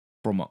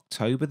From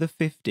October the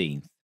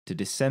 15th to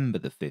December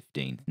the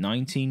 15th,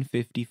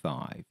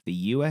 1955, the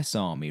US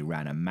Army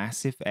ran a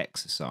massive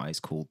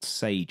exercise called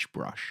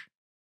Sagebrush.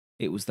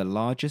 It was the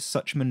largest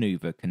such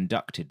maneuver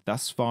conducted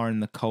thus far in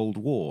the Cold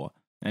War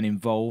and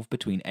involved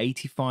between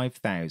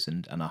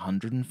 85,000 and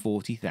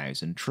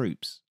 140,000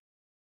 troops.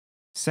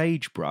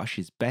 Sagebrush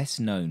is best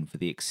known for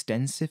the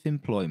extensive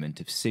employment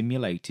of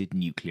simulated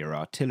nuclear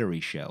artillery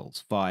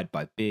shells fired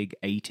by big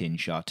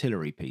 8-inch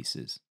artillery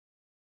pieces.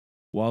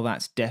 While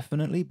that's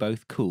definitely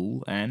both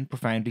cool and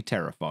profoundly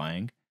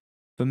terrifying,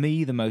 for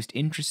me the most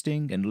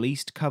interesting and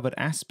least covered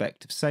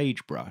aspect of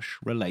Sagebrush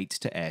relates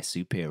to air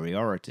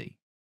superiority.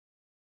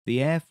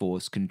 The Air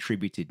Force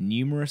contributed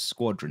numerous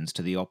squadrons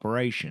to the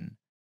operation,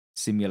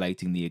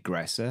 simulating the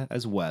aggressor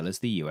as well as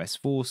the US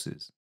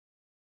forces.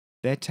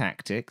 Their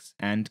tactics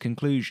and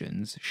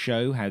conclusions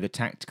show how the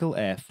Tactical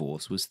Air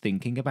Force was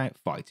thinking about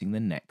fighting the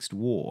next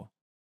war.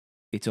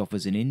 It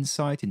offers an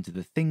insight into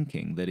the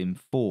thinking that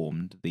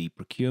informed the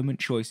procurement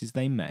choices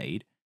they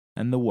made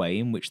and the way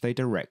in which they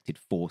directed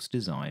force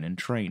design and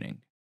training.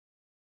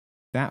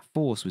 That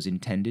force was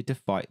intended to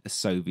fight the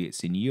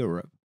Soviets in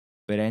Europe,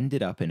 but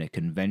ended up in a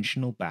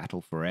conventional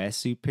battle for air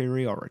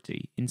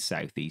superiority in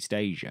Southeast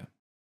Asia.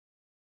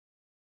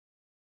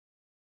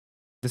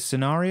 The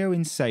scenario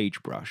in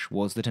Sagebrush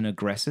was that an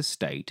aggressor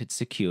state had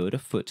secured a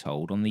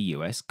foothold on the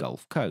US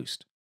Gulf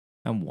Coast.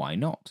 And why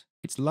not?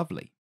 It's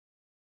lovely.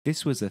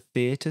 This was a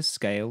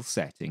theatre-scale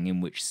setting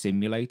in which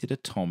simulated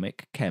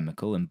atomic,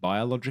 chemical, and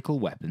biological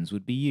weapons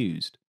would be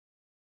used.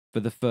 For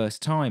the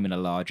first time in a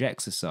large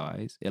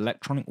exercise,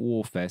 electronic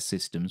warfare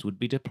systems would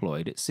be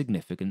deployed at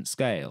significant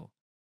scale.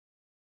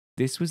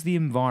 This was the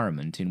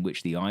environment in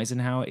which the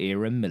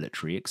Eisenhower-era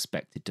military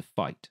expected to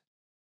fight.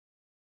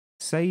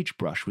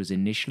 Sagebrush was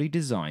initially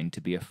designed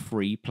to be a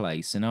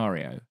free-play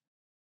scenario.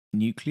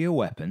 Nuclear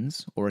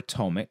weapons, or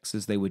atomics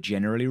as they were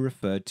generally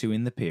referred to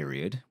in the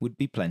period, would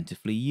be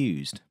plentifully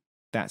used.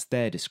 That's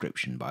their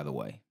description, by the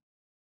way.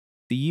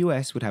 The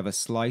US would have a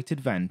slight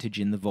advantage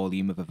in the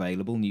volume of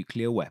available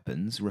nuclear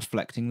weapons,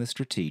 reflecting the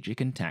strategic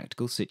and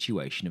tactical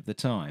situation of the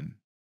time.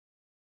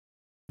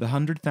 The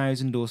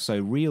 100,000 or so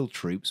real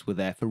troops were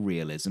there for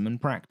realism and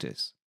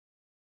practice.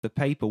 The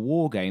paper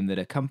war game that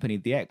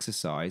accompanied the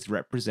exercise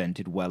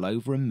represented well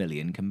over 1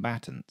 million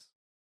combatants.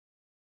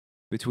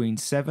 Between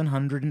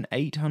 700 and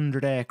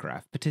 800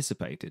 aircraft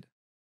participated.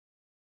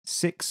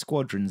 6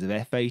 squadrons of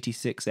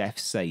F-86F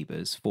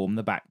Sabres formed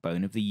the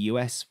backbone of the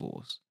US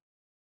force.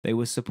 They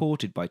were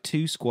supported by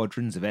 2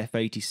 squadrons of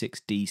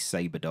F-86D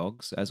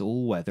Saberdogs as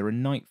all-weather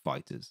and night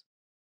fighters.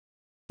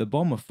 The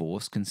bomber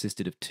force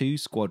consisted of 2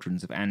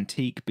 squadrons of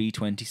antique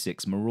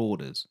B-26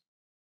 Marauders.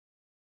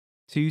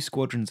 2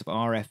 squadrons of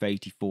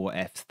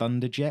RF-84F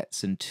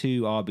Thunderjets and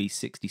 2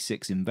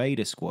 RB-66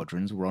 Invader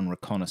squadrons were on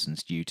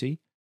reconnaissance duty,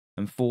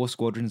 and 4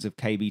 squadrons of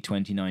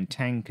KB-29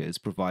 tankers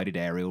provided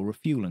aerial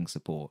refueling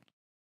support.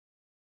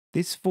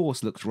 This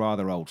force looks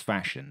rather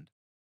old-fashioned.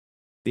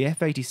 The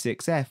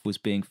F-86F was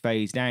being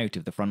phased out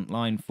of the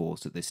frontline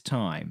force at this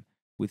time,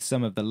 with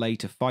some of the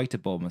later fighter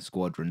bomber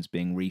squadrons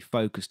being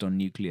refocused on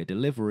nuclear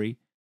delivery,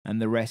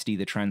 and the rest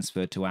either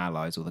transferred to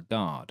Allies or the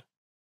Guard.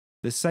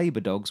 The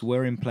Saberdogs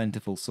were in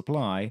plentiful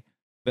supply,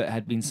 but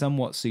had been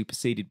somewhat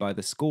superseded by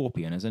the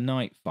Scorpion as a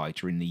night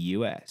fighter in the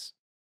US.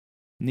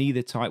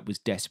 Neither type was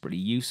desperately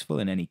useful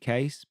in any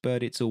case,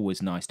 but it's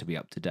always nice to be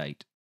up to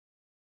date.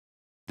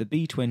 The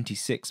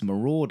B-26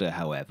 Marauder,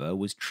 however,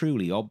 was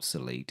truly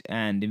obsolete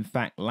and in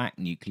fact lacked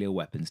nuclear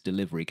weapons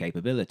delivery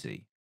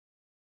capability.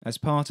 As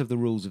part of the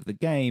rules of the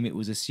game, it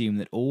was assumed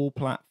that all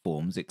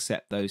platforms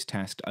except those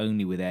tasked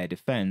only with air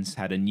defense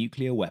had a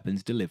nuclear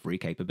weapons delivery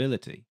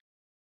capability.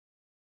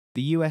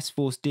 The US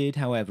force did,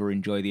 however,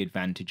 enjoy the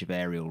advantage of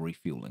aerial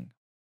refueling.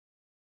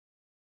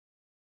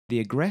 The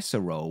aggressor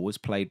role was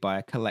played by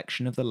a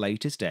collection of the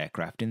latest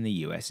aircraft in the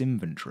US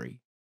inventory.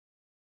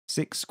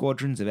 6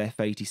 squadrons of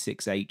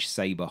F-86H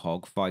Sabre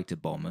Hawk fighter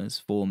bombers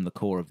formed the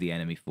core of the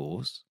enemy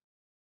force.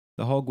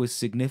 The Hawk was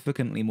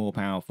significantly more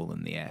powerful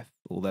than the F,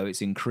 although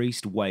its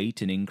increased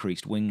weight and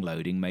increased wing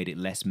loading made it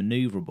less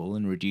maneuverable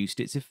and reduced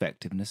its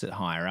effectiveness at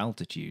higher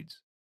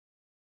altitudes.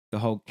 The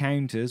Hawk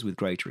counters with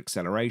greater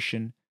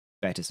acceleration,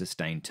 better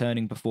sustained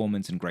turning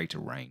performance, and greater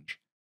range.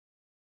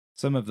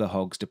 Some of the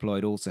Hogs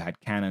deployed also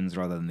had cannons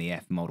rather than the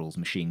F model's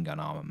machine gun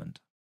armament.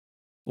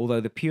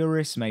 Although the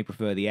purists may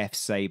prefer the F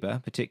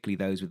Sabre, particularly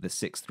those with the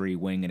 6.3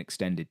 wing and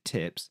extended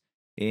tips,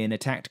 in a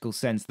tactical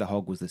sense the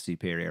Hog was the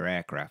superior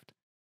aircraft.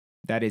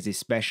 That is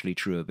especially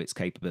true of its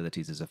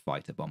capabilities as a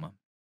fighter bomber.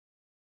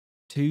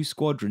 2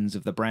 squadrons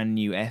of the brand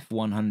new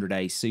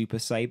F-100A Super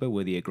Sabre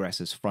were the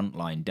aggressor's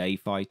frontline day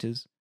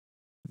fighters.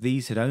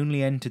 These had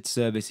only entered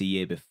service a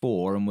year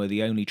before and were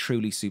the only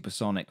truly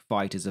supersonic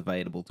fighters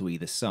available to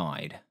either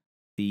side.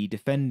 The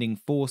defending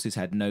forces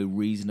had no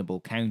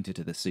reasonable counter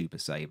to the Super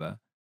Sabre,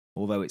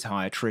 although its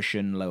high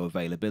attrition, low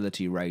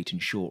availability rate,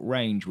 and short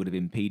range would have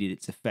impeded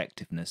its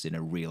effectiveness in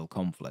a real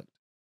conflict.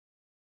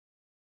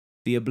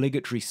 The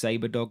obligatory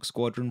Saberdog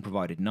squadron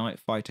provided night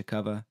fighter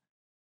cover.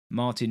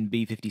 Martin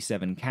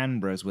B-57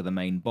 Canberras were the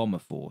main bomber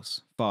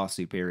force, far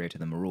superior to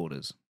the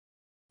Marauders.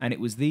 and it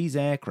was these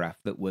aircraft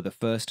that were the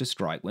first to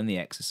strike when the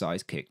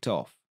exercise kicked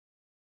off.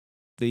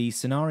 The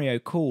scenario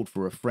called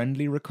for a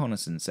friendly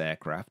reconnaissance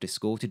aircraft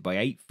escorted by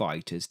 8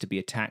 fighters to be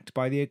attacked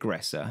by the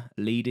aggressor,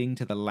 leading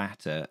to the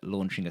latter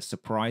launching a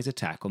surprise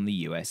attack on the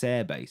US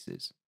air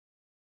bases.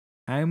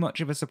 How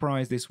much of a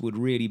surprise this would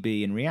really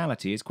be in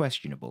reality is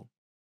questionable.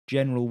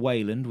 General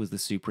Wayland was the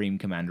supreme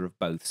commander of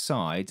both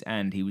sides,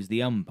 and he was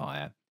the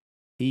umpire.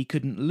 He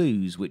couldn't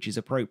lose, which is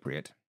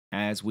appropriate.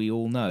 As we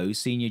all know,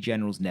 senior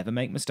generals never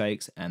make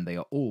mistakes, and they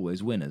are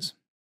always winners.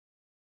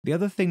 The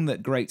other thing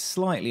that grates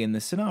slightly in the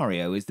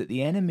scenario is that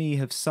the enemy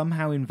have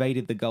somehow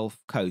invaded the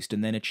Gulf Coast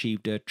and then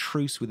achieved a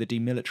truce with a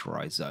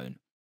demilitarized zone.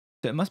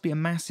 So it must be a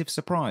massive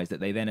surprise that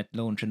they then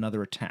launch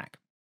another attack.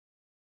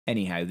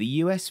 Anyhow, the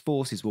US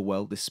forces were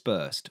well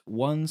dispersed.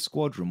 1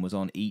 squadron was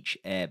on each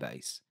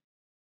airbase.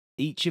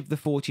 Each of the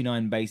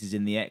 49 bases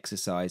in the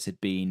exercise had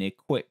been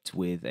equipped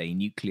with a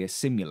nuclear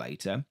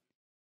simulator.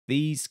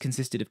 These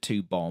consisted of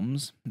 2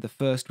 bombs. The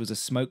first was a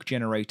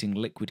smoke-generating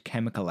liquid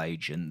chemical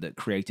agent that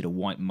created a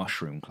white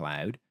mushroom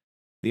cloud.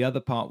 The other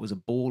part was a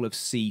ball of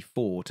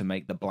C4 to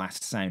make the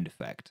blast sound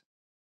effect.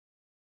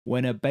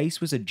 When a base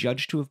was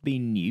adjudged to have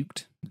been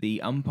nuked,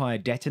 the umpire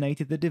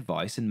detonated the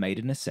device and made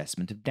an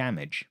assessment of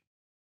damage.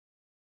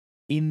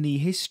 In the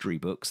history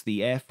books,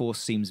 the Air Force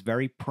seems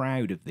very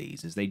proud of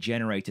these as they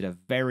generated a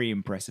very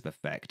impressive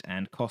effect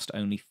and cost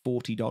only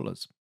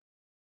 $40.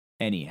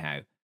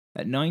 Anyhow,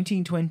 at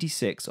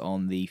 1926,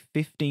 on the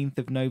 15th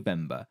of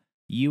November,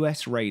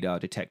 US radar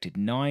detected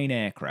 9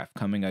 aircraft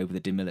coming over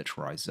the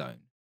demilitarized zone.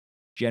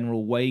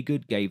 General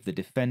Waygood gave the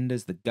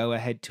defenders the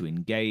go-ahead to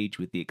engage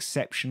with the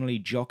exceptionally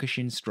jockish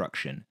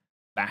instruction,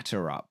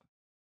 "Batter up."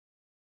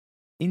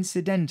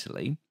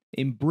 Incidentally,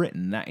 in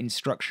Britain, that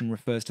instruction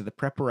refers to the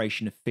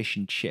preparation of fish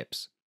and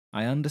chips.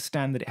 I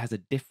understand that it has a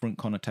different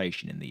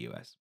connotation in the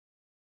US.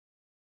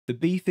 The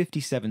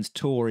B-57s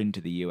tore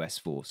into the US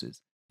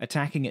forces.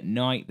 Attacking at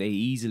night, they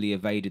easily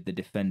evaded the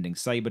defending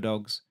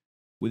Saberdogs.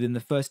 Within the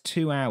first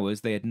 2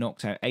 hours, they had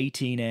knocked out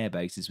 18 air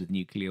bases with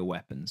nuclear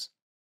weapons.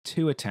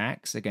 2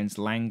 attacks against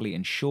Langley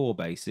and Shaw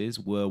bases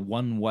were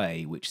one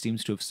way, which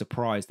seems to have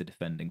surprised the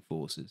defending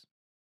forces.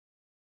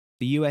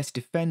 The US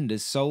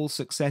defenders' sole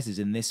successes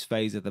in this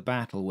phase of the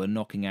battle were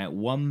knocking out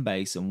 1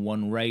 base and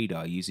 1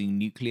 radar using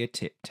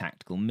nuclear-tipped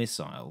tactical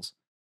missiles.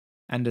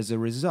 And as a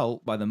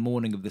result, by the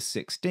morning of the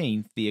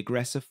 16th, the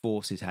aggressor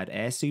forces had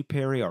air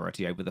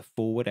superiority over the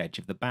forward edge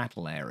of the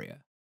battle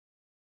area.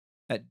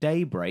 At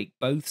daybreak,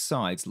 both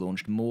sides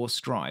launched more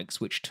strikes,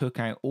 which took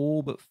out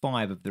all but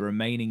 5 of the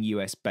remaining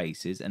US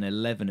bases and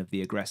 11 of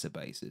the aggressor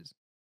bases.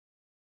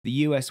 The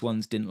US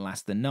ones didn't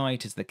last the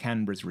night as the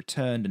Canberras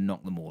returned and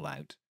knocked them all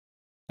out.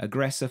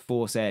 Aggressor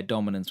force air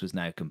dominance was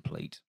now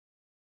complete.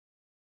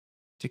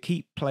 To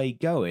keep play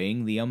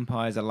going, the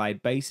umpires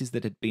allowed bases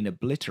that had been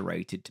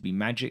obliterated to be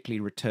magically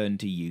returned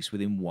to use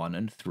within 1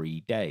 and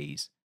 3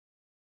 days.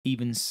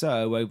 Even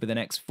so, over the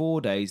next 4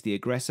 days, the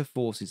aggressor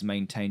forces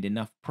maintained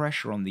enough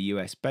pressure on the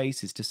US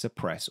bases to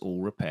suppress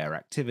all repair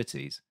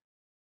activities.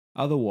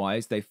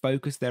 Otherwise, they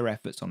focused their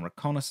efforts on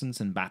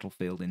reconnaissance and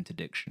battlefield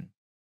interdiction.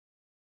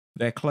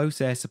 Their close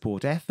air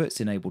support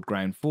efforts enabled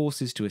ground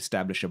forces to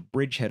establish a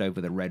bridgehead over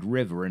the Red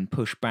River and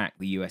push back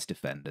the US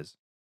defenders.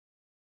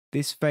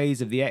 This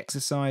phase of the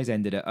exercise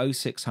ended at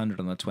 0600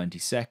 on the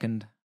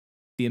 22nd.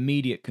 The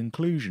immediate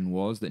conclusion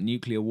was that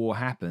nuclear war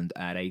happened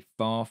at a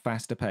far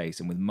faster pace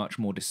and with much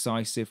more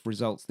decisive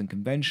results than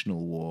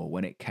conventional war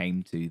when it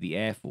came to the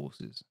air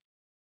forces.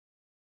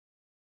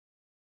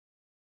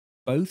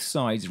 Both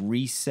sides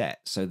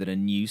reset so that a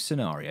new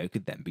scenario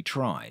could then be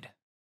tried.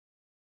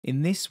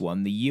 In this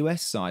one, the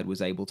US side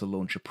was able to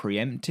launch a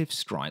preemptive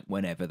strike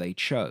whenever they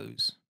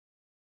chose.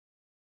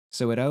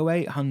 So at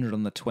 0800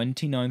 on the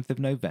 29th of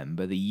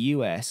November, the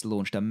US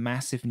launched a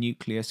massive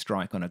nuclear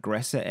strike on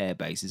aggressor air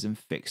bases and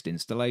fixed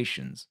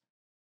installations.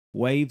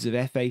 Waves of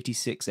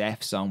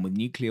F-86Fs armed with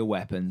nuclear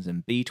weapons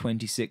and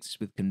B-26s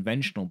with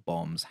conventional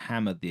bombs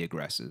hammered the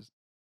aggressors.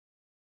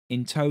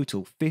 In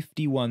total,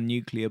 51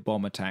 nuclear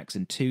bomb attacks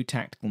and 2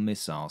 tactical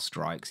missile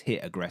strikes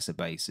hit aggressor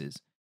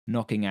bases,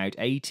 knocking out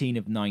 18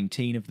 of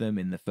 19 of them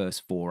in the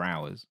first 4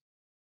 hours.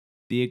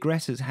 The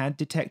aggressors had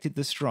detected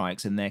the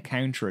strikes and their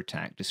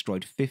counterattack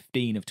destroyed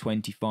 15 of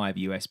 25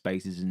 US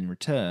bases in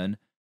return,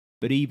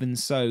 but even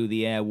so,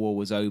 the air war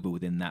was over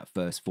within that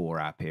first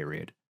 4-hour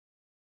period.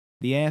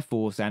 The Air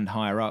Force and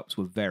higher-ups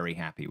were very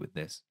happy with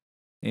this.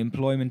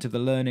 Employment of the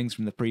learnings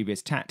from the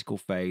previous tactical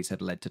phase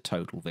had led to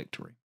total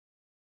victory.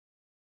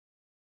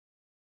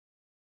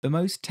 The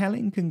most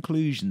telling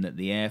conclusion that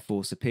the Air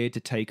Force appeared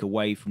to take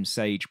away from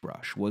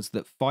Sagebrush was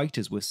that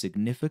fighters were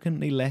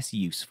significantly less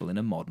useful in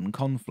a modern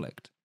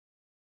conflict.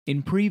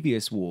 In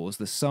previous wars,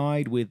 the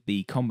side with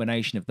the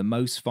combination of the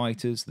most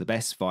fighters, the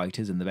best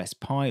fighters, and the best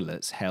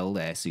pilots held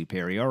air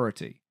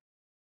superiority.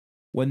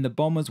 When the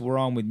bombers were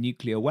armed with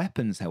nuclear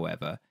weapons,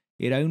 however,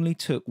 it only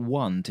took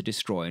 1 to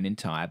destroy an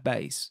entire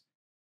base.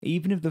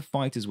 Even if the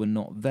fighters were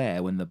not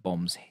there when the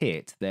bombs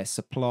hit, their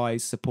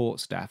supplies,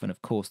 support staff, and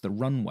of course the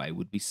runway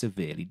would be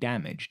severely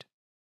damaged.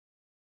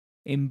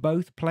 In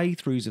both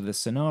playthroughs of the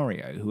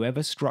scenario,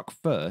 whoever struck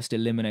first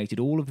eliminated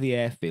all of the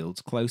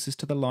airfields closest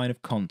to the line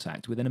of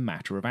contact within a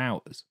matter of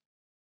hours.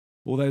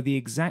 Although the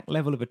exact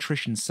level of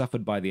attrition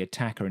suffered by the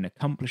attacker in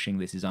accomplishing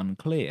this is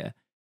unclear,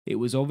 it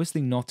was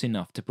obviously not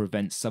enough to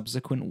prevent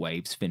subsequent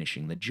waves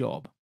finishing the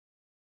job.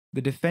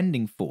 The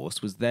defending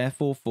force was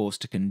therefore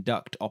forced to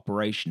conduct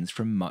operations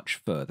from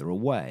much further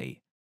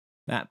away.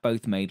 That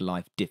both made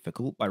life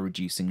difficult by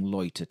reducing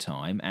loiter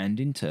time and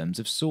in terms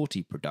of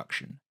sortie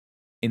production.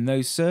 In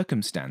those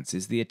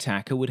circumstances, the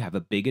attacker would have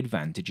a big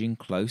advantage in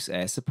close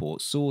air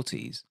support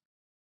sorties.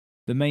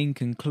 The main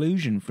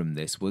conclusion from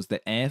this was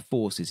that air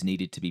forces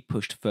needed to be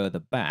pushed further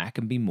back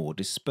and be more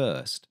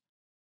dispersed.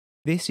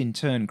 This in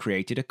turn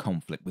created a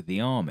conflict with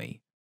the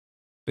army.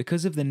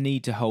 Because of the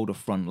need to hold a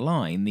front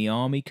line, the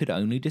army could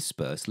only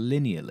disperse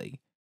linearly.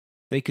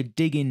 They could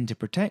dig in to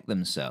protect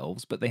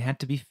themselves, but they had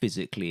to be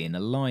physically in a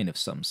line of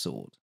some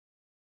sort.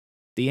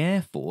 The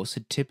Air Force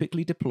had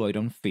typically deployed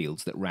on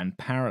fields that ran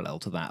parallel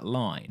to that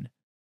line.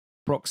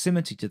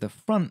 Proximity to the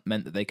front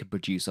meant that they could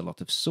produce a lot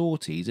of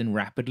sorties and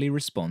rapidly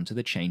respond to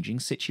the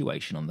changing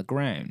situation on the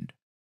ground.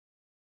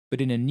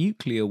 But in a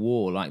nuclear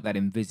war like that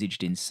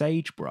envisaged in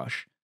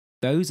Sagebrush,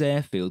 those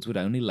airfields would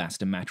only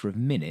last a matter of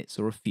minutes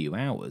or a few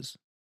hours.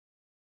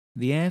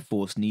 The Air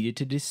Force needed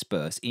to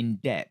disperse in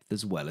depth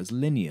as well as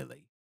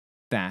linearly.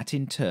 That,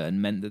 in turn,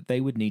 meant that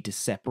they would need to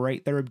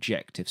separate their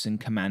objectives and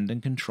command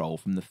and control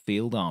from the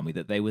field army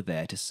that they were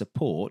there to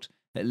support,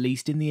 at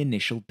least in the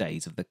initial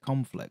days of the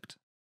conflict.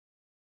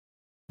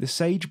 The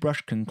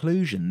Sagebrush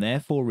conclusion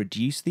therefore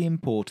reduced the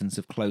importance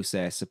of close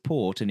air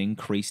support and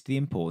increased the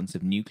importance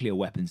of nuclear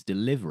weapons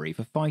delivery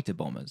for fighter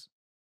bombers.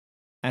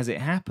 As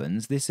it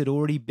happens, this had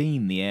already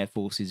been the Air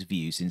Force's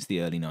view since the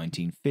early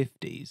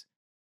 1950s.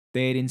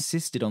 They had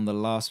insisted on the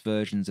last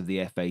versions of the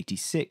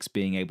F-86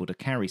 being able to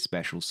carry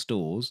special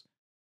stores.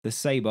 The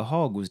Sabre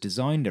Hog was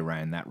designed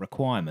around that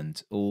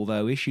requirement,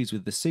 although issues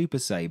with the Super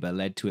Sabre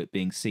led to it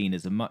being seen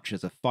as much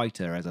as a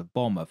fighter as a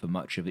bomber for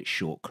much of its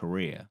short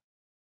career.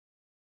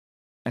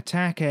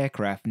 Attack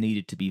aircraft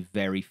needed to be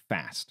very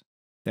fast.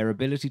 Their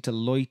ability to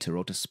loiter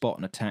or to spot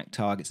and attack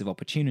targets of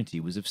opportunity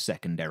was of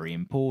secondary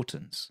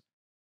importance.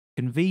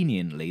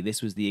 Conveniently,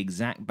 this was the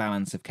exact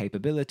balance of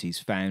capabilities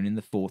found in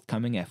the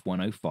forthcoming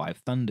F-105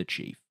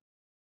 Thunderchief.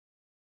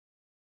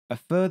 A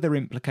further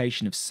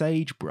implication of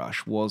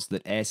Sagebrush was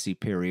that air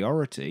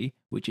superiority,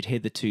 which had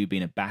hitherto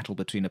been a battle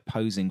between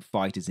opposing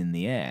fighters in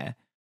the air,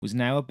 was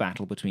now a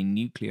battle between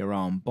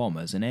nuclear-armed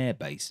bombers and air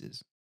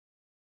bases.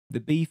 The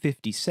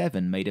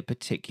B-57 made a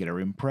particular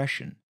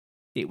impression.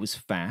 It was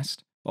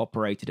fast,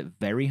 operated at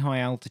very high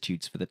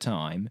altitudes for the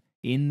time,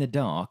 in the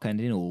dark and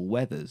in all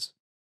weathers.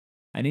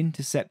 An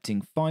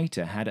intercepting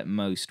fighter had at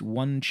most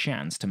one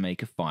chance to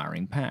make a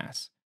firing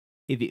pass.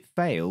 If it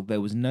failed,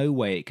 there was no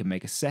way it could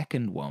make a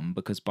second one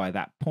because by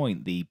that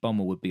point the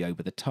bomber would be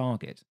over the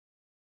target.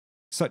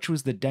 Such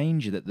was the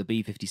danger that the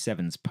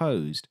B-57s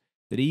posed,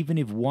 that even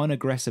if one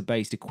aggressor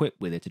base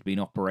equipped with it had been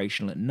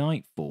operational at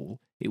nightfall,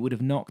 it would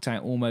have knocked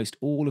out almost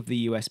all of the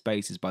US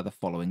bases by the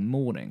following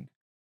morning.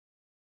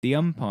 The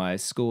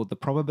umpires scored the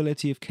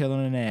probability of kill on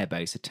an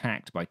airbase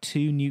attacked by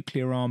two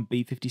nuclear-armed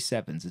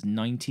B-57s as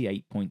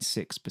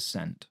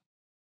 98.6%.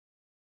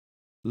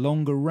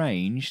 Longer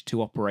range,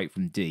 to operate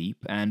from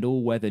deep, and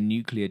all-weather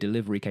nuclear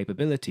delivery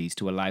capabilities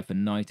to allow for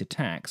night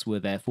attacks were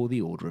therefore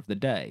the order of the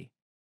day.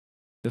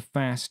 The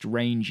fast,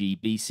 rangy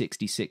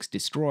B-66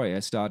 destroyer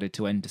started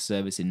to enter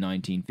service in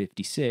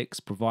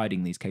 1956,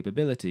 providing these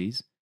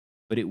capabilities,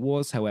 but it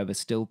was, however,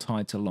 still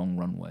tied to long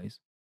runways.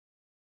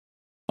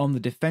 On the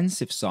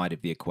defensive side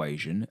of the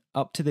equation,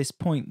 up to this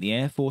point the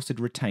Air Force had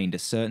retained a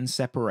certain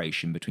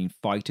separation between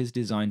fighters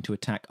designed to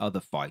attack other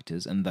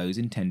fighters and those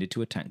intended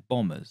to attack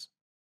bombers.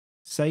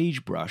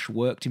 Sagebrush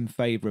worked in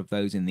favour of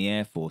those in the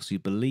Air Force who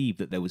believed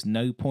that there was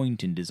no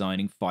point in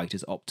designing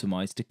fighters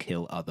optimised to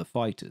kill other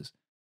fighters.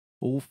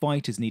 All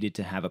fighters needed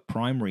to have a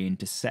primary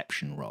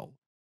interception role.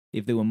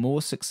 If they were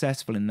more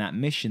successful in that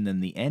mission than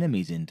the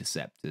enemy's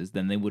interceptors,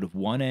 then they would have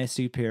won air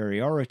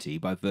superiority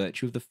by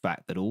virtue of the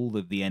fact that all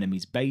of the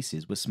enemy's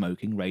bases were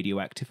smoking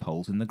radioactive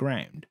holes in the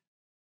ground.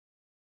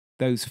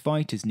 Those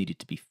fighters needed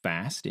to be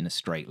fast, in a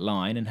straight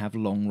line, and have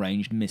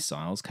long-ranged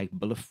missiles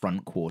capable of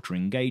front-quarter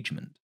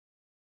engagement.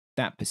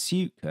 That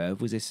pursuit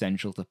curve was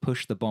essential to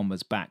push the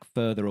bombers back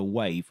further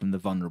away from the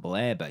vulnerable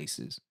air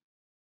bases.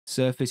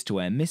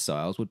 Surface-to-air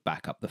missiles would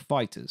back up the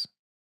fighters.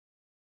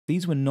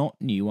 These were not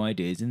new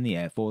ideas in the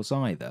Air Force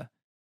either.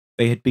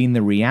 They had been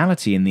the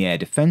reality in the Air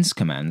Defense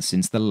Command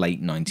since the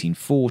late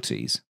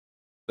 1940s.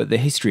 But the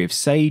history of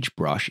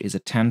Sagebrush is a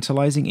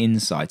tantalizing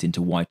insight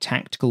into why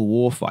tactical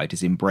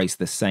warfighters embraced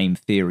the same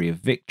theory of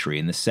victory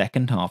in the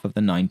second half of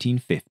the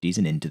 1950s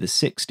and into the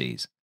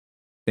 60s.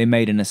 They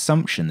made an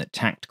assumption that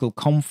tactical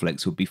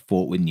conflicts would be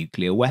fought with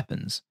nuclear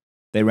weapons.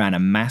 They ran a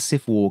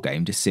massive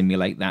wargame to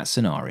simulate that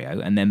scenario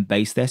and then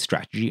based their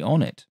strategy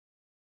on it.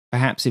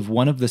 Perhaps if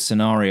one of the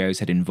scenarios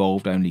had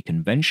involved only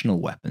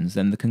conventional weapons,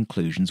 then the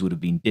conclusions would have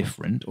been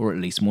different or at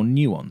least more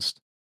nuanced.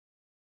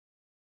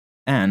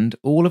 And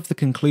all of the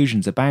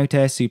conclusions about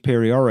air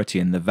superiority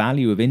and the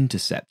value of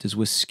interceptors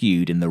were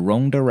skewed in the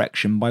wrong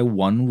direction by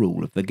one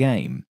rule of the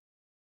game.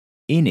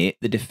 In it,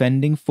 the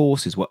defending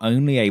forces were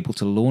only able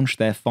to launch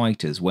their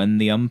fighters when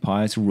the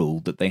umpires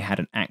ruled that they had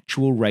an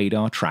actual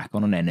radar track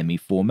on an enemy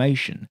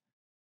formation.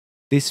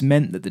 This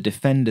meant that the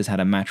defenders had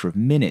a matter of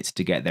minutes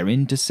to get their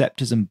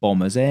interceptors and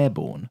bombers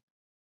airborne.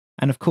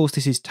 And of course,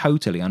 this is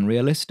totally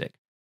unrealistic.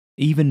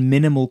 Even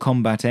minimal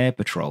combat air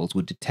patrols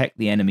would detect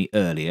the enemy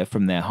earlier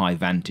from their high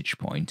vantage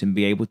point and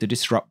be able to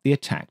disrupt the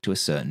attack to a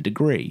certain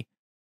degree.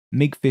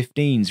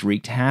 MiG-15s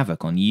wreaked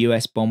havoc on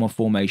US bomber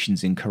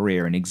formations in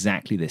Korea in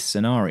exactly this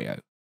scenario.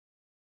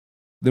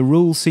 The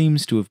rule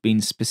seems to have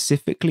been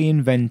specifically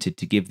invented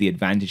to give the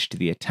advantage to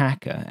the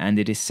attacker, and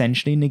it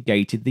essentially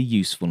negated the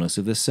usefulness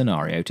of the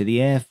scenario to the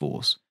Air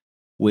Force,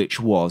 which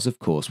was, of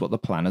course, what the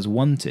planners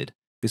wanted.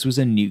 This was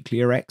a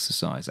nuclear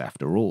exercise,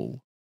 after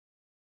all.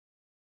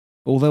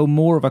 Although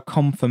more of a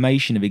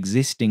confirmation of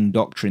existing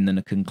doctrine than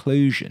a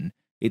conclusion,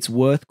 it's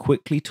worth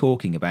quickly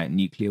talking about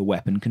nuclear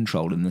weapon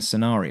control in the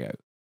scenario.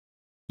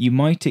 You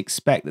might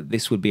expect that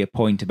this would be a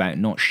point about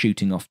not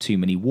shooting off too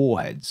many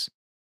warheads,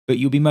 but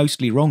you'll be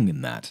mostly wrong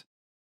in that.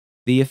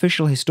 The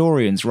official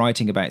historians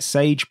writing about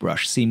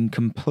Sagebrush seem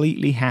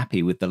completely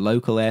happy with the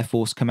local Air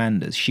Force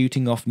commanders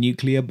shooting off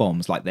nuclear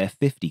bombs like they're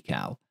 50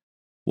 cal.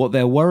 What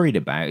they're worried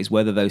about is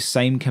whether those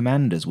same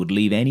commanders would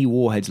leave any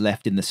warheads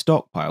left in the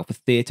stockpile for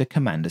theatre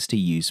commanders to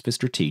use for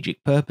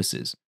strategic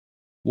purposes.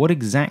 What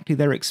exactly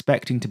they're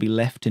expecting to be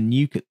left to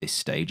nuke at this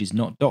stage is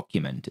not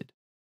documented.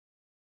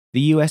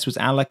 The US was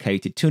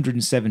allocated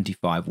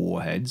 275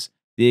 warheads,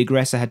 the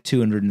aggressor had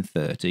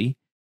 230,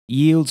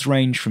 yields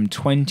range from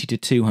 20 to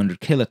 200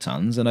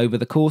 kilotons, and over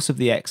the course of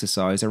the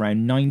exercise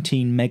around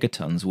 19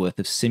 megatons worth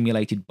of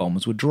simulated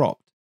bombs were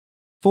dropped.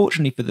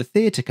 Fortunately for the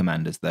theatre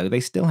commanders though, they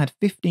still had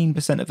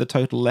 15% of the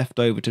total left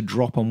over to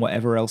drop on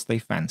whatever else they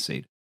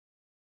fancied.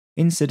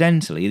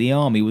 Incidentally, the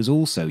army was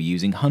also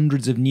using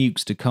hundreds of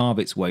nukes to carve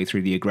its way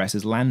through the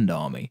aggressor's land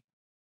army.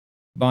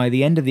 By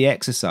the end of the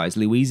exercise,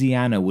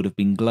 Louisiana would have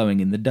been glowing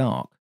in the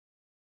dark.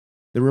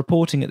 The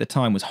reporting at the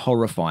time was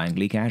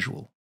horrifyingly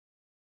casual.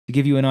 To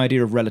give you an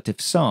idea of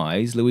relative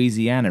size,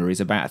 Louisiana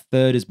is about a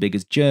third as big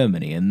as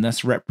Germany and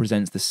thus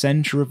represents the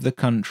centre of the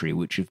country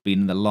which have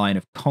been in the line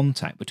of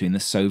contact between the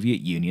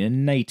Soviet Union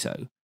and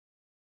NATO.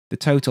 The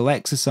total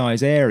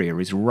exercise area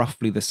is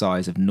roughly the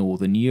size of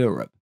Northern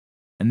Europe,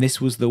 and this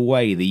was the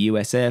way the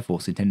US Air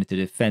Force intended to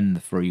defend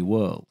the free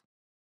world.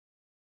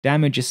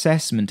 Damage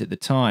assessment at the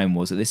time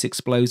was that this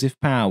explosive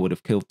power would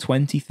have killed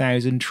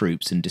 20,000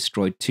 troops and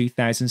destroyed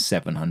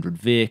 2,700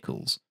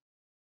 vehicles.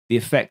 The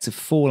effects of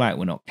fallout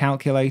were not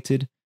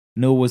calculated,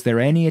 nor was there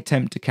any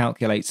attempt to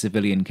calculate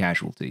civilian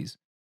casualties.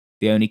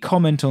 The only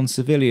comment on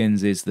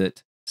civilians is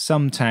that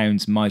some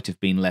towns might have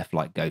been left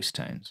like ghost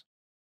towns.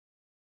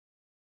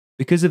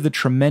 Because of the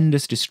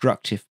tremendous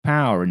destructive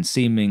power and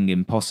seeming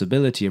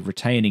impossibility of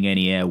retaining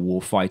any air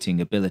war fighting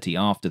ability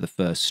after the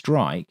first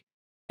strike,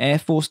 Air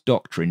Force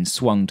doctrine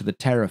swung to the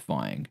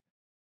terrifying.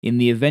 In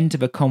the event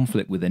of a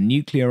conflict with a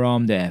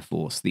nuclear-armed Air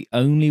Force, the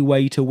only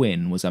way to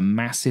win was a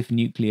massive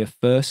nuclear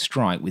first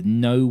strike with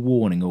no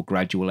warning or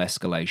gradual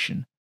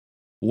escalation.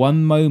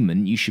 One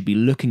moment you should be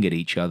looking at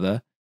each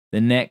other,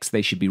 the next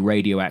they should be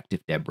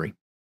radioactive debris.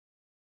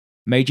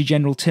 Major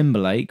General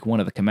Timberlake, one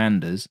of the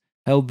commanders,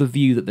 held the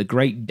view that the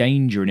great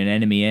danger in an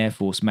enemy Air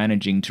Force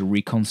managing to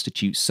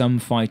reconstitute some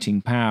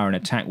fighting power and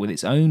attack with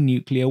its own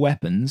nuclear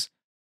weapons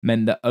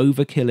meant that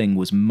overkilling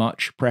was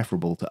much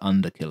preferable to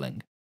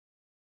underkilling.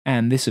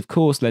 And this of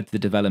course led to the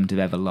development of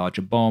ever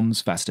larger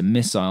bombs, faster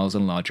missiles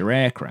and larger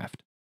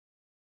aircraft.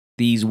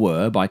 These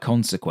were, by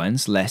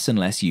consequence, less and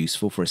less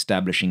useful for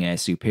establishing air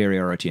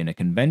superiority in a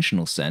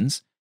conventional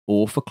sense,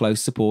 or for close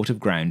support of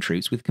ground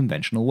troops with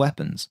conventional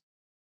weapons.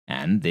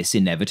 And this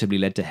inevitably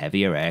led to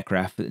heavier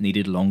aircraft that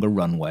needed longer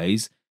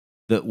runways,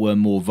 that were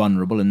more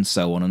vulnerable and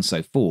so on and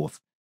so forth.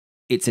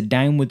 It's a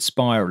downward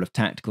spiral of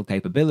tactical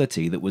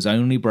capability that was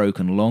only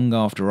broken long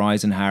after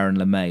Eisenhower and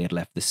LeMay had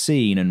left the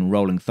scene and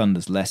Rolling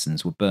Thunder's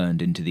lessons were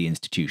burned into the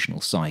institutional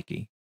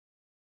psyche.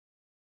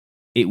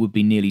 It would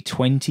be nearly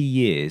 20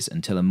 years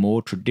until a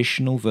more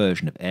traditional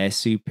version of air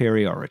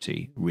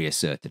superiority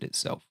reasserted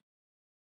itself.